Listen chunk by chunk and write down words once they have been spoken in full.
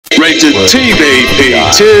rated TVP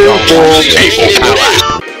Tier 4 People Power.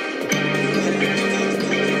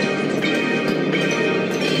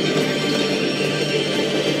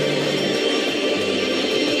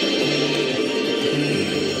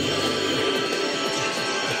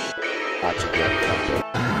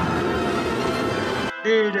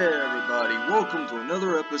 Hey there everybody, welcome to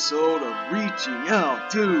another episode of Reaching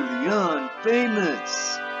Out to the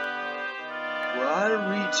Unfamous, where I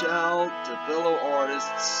reach out to fellow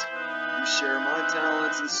artists who share my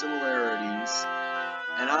talents and similarities,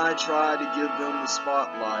 and I try to give them the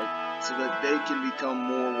spotlight so that they can become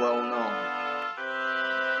more well known.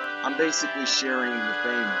 I'm basically sharing the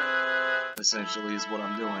fame, essentially, is what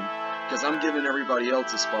I'm doing, because I'm giving everybody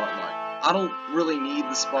else a spotlight. I don't really need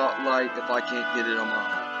the spotlight if I can't get it on my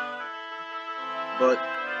own. But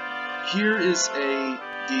here is a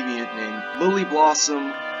deviant named Lily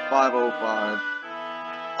Blossom 505,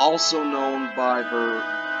 also known by her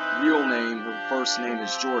real name. Her first name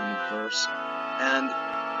is Jordan first, and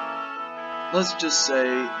let's just say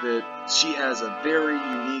that she has a very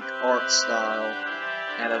unique art style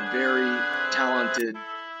and a very talented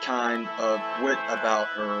kind of wit about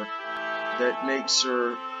her that makes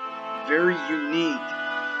her very unique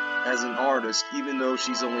as an artist, even though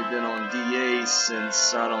she's only been on DA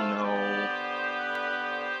since, I don't know,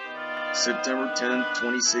 September 10th,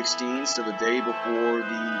 2016, so the day before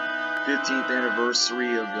the 15th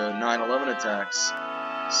anniversary of the 9/11 attacks.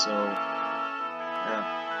 So,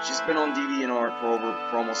 yeah, she's been on DeviantArt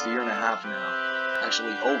for almost a year and a half now.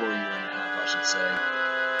 Actually, over a year and a half, I should say.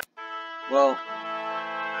 Well,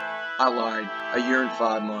 I lied. A year and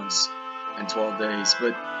 5 months and 12 days,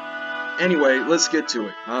 but anyway, let's get to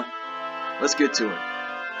it, huh? Let's get to it.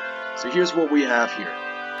 So here's what we have here.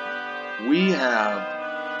 We have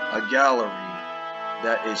a gallery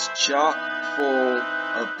that is chock full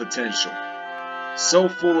of potential. So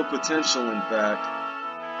full of potential, in fact,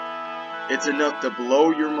 it's enough to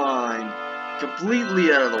blow your mind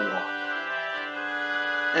completely out of the water.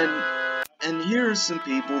 And here's some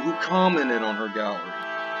people who commented on her gallery.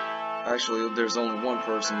 Actually, there's only one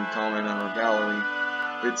person who commented on her gallery.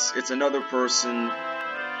 It's another person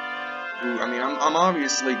who, I mean, I'm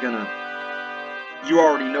obviously gonna, you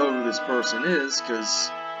already know who this person is,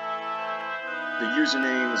 because the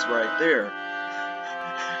username is right there.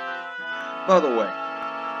 By the way,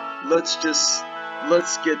 let's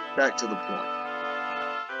get back to the point.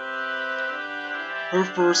 Her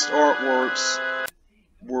first artworks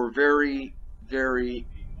were very, very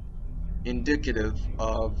indicative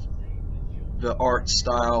of the art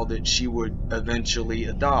style that she would eventually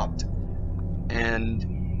adopt.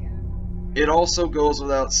 And it also goes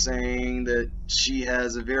without saying that she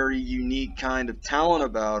has a very unique kind of talent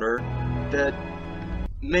about her that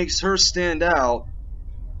makes her stand out,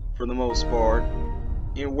 for the most part,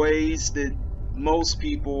 in ways that most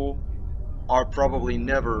people are probably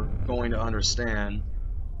never going to understand,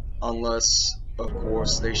 unless, of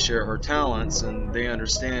course, they share her talents and they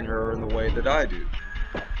understand her in the way that I do.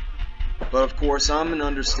 But of course, I'm an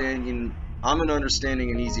understanding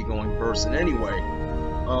and easygoing person anyway.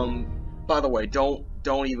 By the way, don't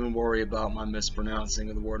even worry about my mispronouncing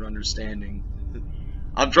of the word understanding.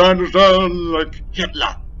 I'm trying to sound like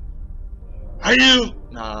Hitler. Are you?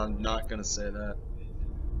 Nah, I'm not gonna say that.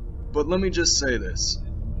 But let me just say this.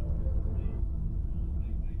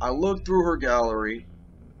 I looked through her gallery,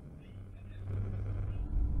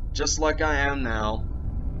 just like I am now.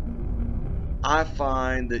 I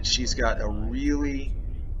find that she's got a really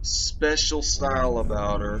special style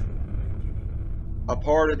about her. A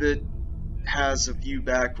part of it has a few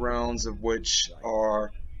backgrounds of which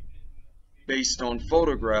are based on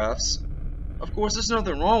photographs. Of course, there's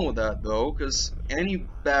nothing wrong with that though, because any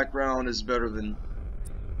background is better than,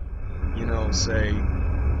 you know, say,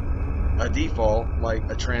 a default,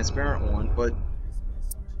 like a transparent one. But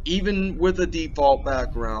even with a default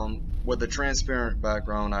background, with a transparent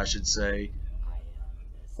background, I should say,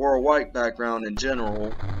 or a white background in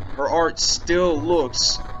general, her art still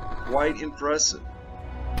looks quite impressive,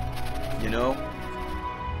 you know?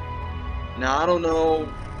 Now, I don't know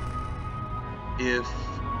if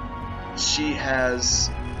she has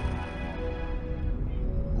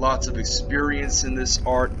lots of experience in this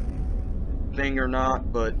art thing or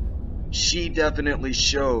not, but she definitely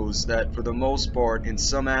shows that for the most part, in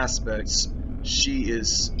some aspects, she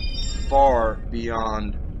is far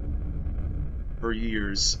beyond her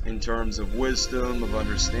years in terms of wisdom, of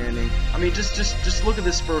understanding. I mean, just look at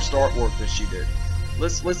this first artwork that she did.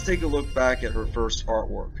 Let's take a look back at her first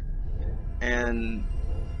artwork and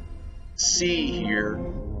see here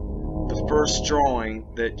the first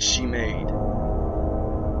drawing that she made.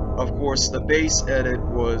 of course, the base edit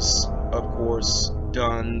was, of course,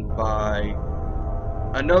 done by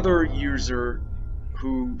another user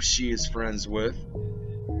who she is friends with.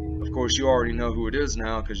 Of course, you already know who it is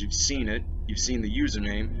now because you've seen it. You've seen the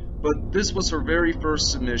username. But this was her very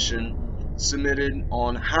first submission, submitted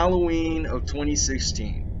on Halloween of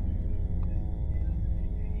 2016.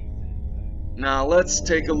 Now, let's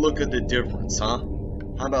take a look at the difference, huh?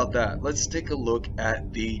 How about that? Let's take a look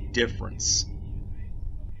at the difference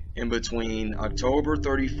in between October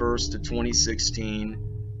 31st of 2016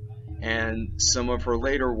 and some of her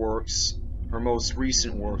later works, her most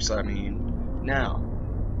recent works, I mean, now.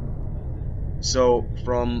 So,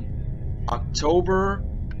 from October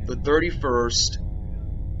the 31st,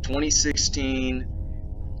 2016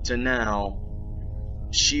 to now,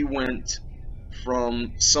 she went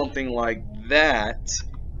from something like that,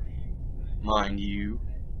 mind you,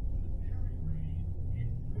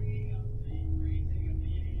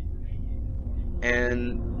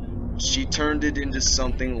 and she turned it into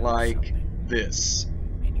something like this.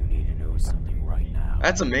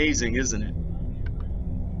 That's amazing, isn't it?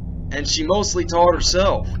 And she mostly taught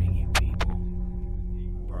herself.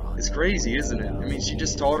 It's crazy, isn't it? I mean, she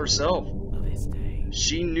just taught herself.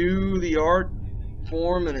 She knew the art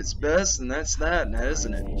form and its best, and that's that,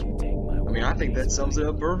 isn't it? I mean, I think that sums it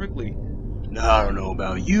up perfectly. Now, I don't know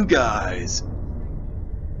about you guys,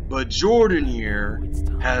 but Jordan here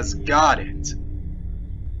has got it.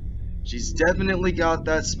 She's definitely got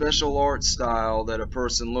that special art style that a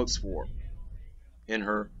person looks for in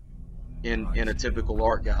in a typical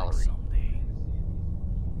art gallery.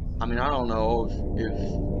 I mean, I don't know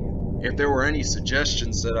if there were any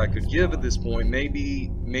suggestions that I could give at this point.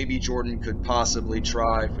 Maybe Jordan could possibly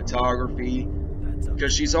try photography,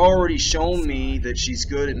 because she's already shown me that she's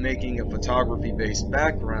good at making a photography-based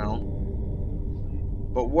background.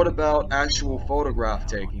 But what about actual photograph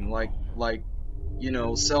taking, like you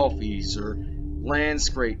know, selfies or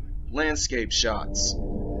landscape shots,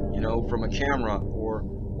 you know, from a camera or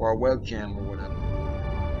a webcam or whatever?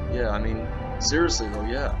 Yeah, I mean, seriously though,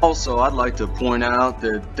 yeah. Also, I'd like to point out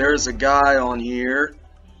that there's a guy on here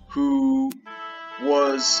who's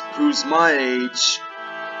my age.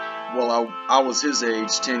 Well, I was his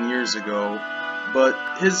age 10 years ago, but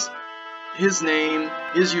his username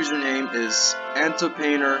is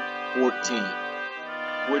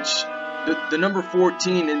Antopainter14, which the number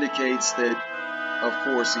 14 indicates that, of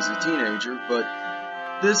course, he's a teenager. But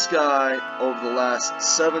this guy, over the last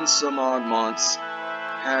 7 some odd months,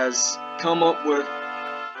 has come up with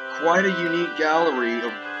quite a unique gallery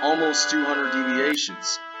of almost 200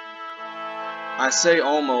 deviations. I say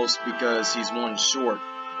almost because he's one short,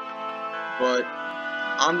 but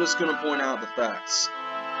I'm just going to point out the facts.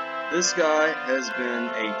 This guy has been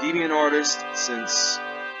a deviant artist since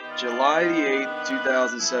July the 8th,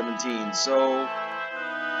 2017, so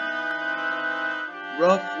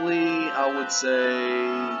roughly, I would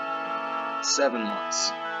say 7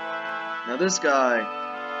 months. Now this guy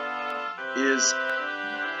is,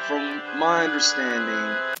 from my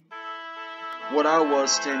understanding, what I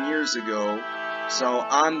was 10 years ago. So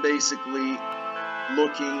I'm basically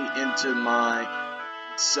looking into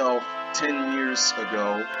myself 10 years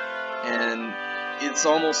ago, and it's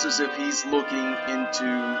almost as if he's looking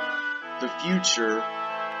into the future,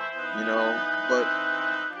 you know, but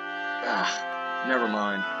never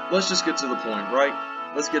mind. Let's just get to the point, right?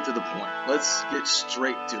 Let's get to the point. Let's get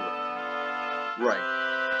straight to it. Right.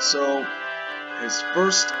 So his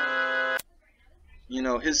first, you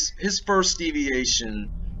know, his first deviation,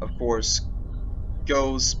 of course,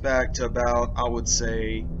 goes back to about, I would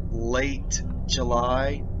say, late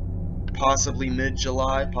July, possibly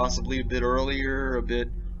mid-July, possibly a bit earlier, a bit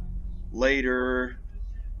later.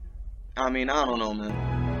 I mean, I don't know,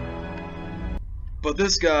 man. But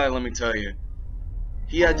this guy, let me tell you,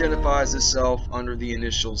 he identifies himself under the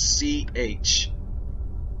initial CH.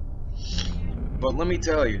 But let me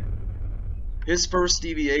tell you, his first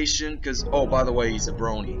deviation, because, oh, by the way, he's a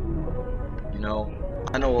brony. You know,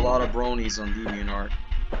 I know a lot of bronies on DeviantArt.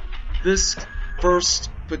 This first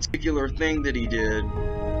particular thing that he did,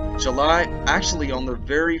 actually on the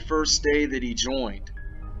very first day that he joined.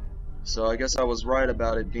 So I guess I was right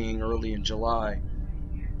about it being early in July.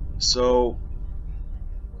 So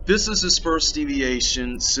this is his first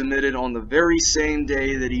deviation, submitted on the very same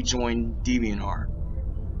day that he joined DeviantArt.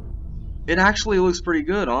 It actually looks pretty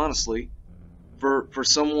good, honestly, for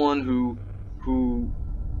someone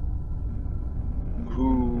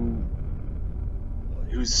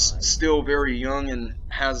who's still very young and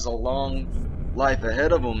has a long life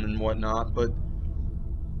ahead of him and whatnot. But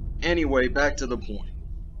anyway, back to the point.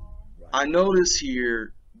 I notice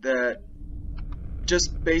here that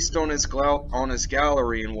just based on his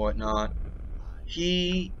gallery and whatnot,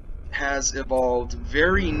 he has evolved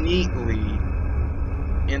very neatly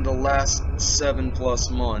in the last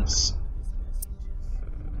 7+ months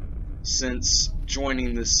since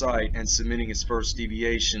joining the site and submitting his first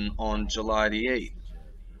deviation on July the 8th.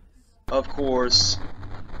 Of course,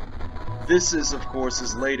 this is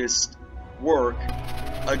his latest work,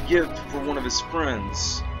 a gift for one of his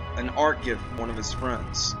friends, an art gift for one of his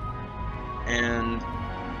friends. And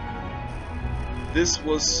this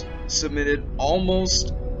was submitted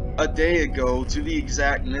almost a day ago to the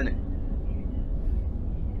exact minute.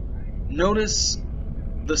 Notice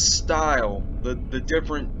the style, the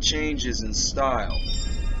different changes in style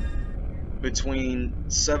between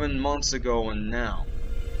 7 months ago and now.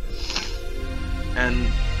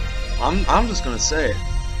 And I'm just gonna say it.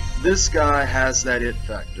 This guy has that it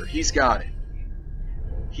factor. He's got it.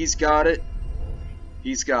 He's got it.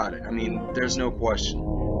 He's got it. I mean, there's no question.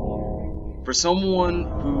 For someone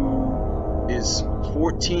who is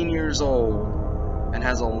 14 years old and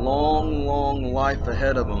has a long, long life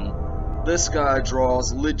ahead of him, this guy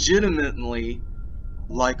draws legitimately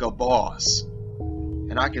like a boss.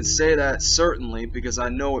 And I can say that certainly because I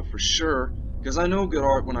know it for sure, because I know good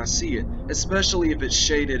art when I see it, especially if it's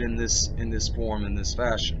shaded in this form, in this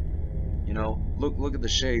fashion. You know, look at the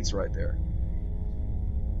shades right there.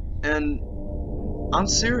 And I'm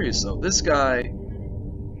serious though, this guy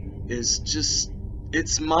is just,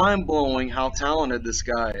 it's mind-blowing how talented this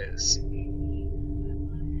guy is.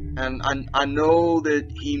 And I know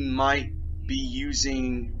that he might be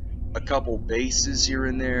using a couple bases here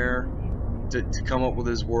and there to come up with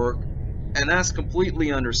his work, and that's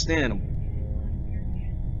completely understandable.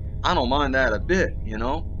 I don't mind that a bit, you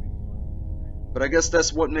know? But I guess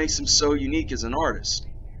that's what makes him so unique as an artist.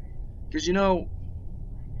 Because, you know,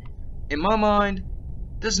 in my mind,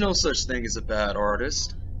 there's no such thing as a bad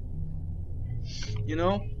artist. You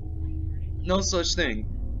know? No such thing.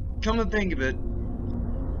 Come to think of it,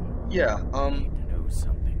 yeah,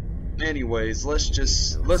 anyways,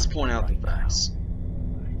 let's point out the facts.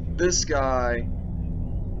 This guy,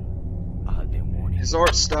 his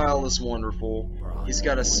art style is wonderful. He's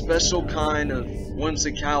got a special kind of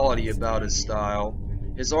whimsicality about his style.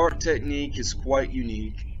 His art technique is quite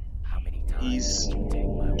unique. He's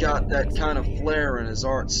got that kind of flair in his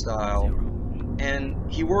art style, and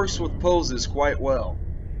he works with poses quite well,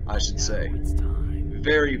 I should say.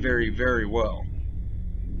 Very, very, very well.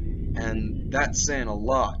 And that's saying a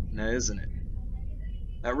lot, now isn't it?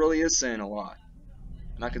 That really is saying a lot.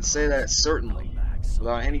 And I can say that certainly,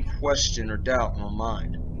 without any question or doubt in my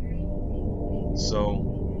mind.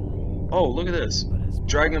 So, oh, look at this.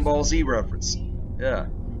 Dragon Ball Z reference. Yeah.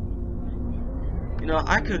 You know,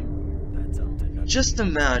 I could just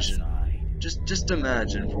imagine, just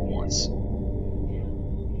imagine for once,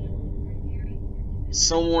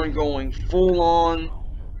 someone going full on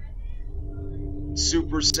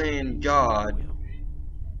Super Saiyan God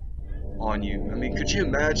on you. I mean, could you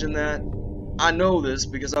imagine that? I know this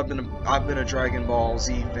because I've been a Dragon Ball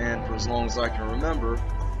Z fan for as long as I can remember,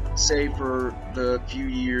 save for the few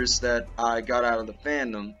years that I got out of the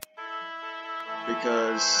fandom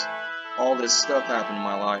because all this stuff happened in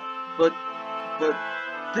my life. But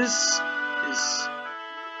this is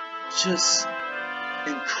just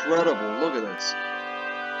incredible. Look at this.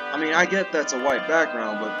 I mean, I get that's a white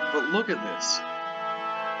background, but look at this.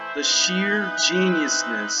 The sheer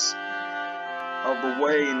geniusness of the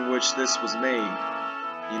way in which this was made.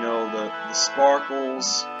 You know, the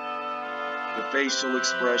sparkles, the facial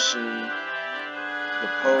expression, the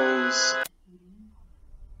pose.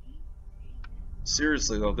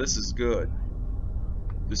 Seriously though, this is good.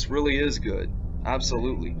 This really is good.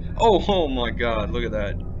 Absolutely. Oh my god, look at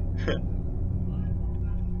that.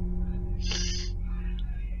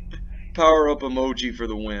 Power up emoji for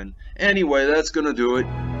the win. Anyway, that's gonna do it.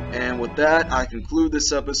 And with that, I conclude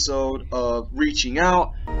this episode of Reaching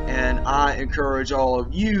Out, and I encourage all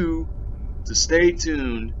of you to stay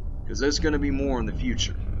tuned, because there's going to be more in the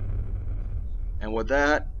future. And with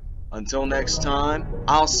that, until next time,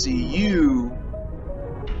 I'll see you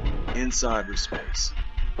in cyberspace.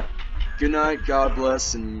 Good night, God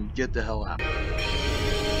bless, and get the hell out.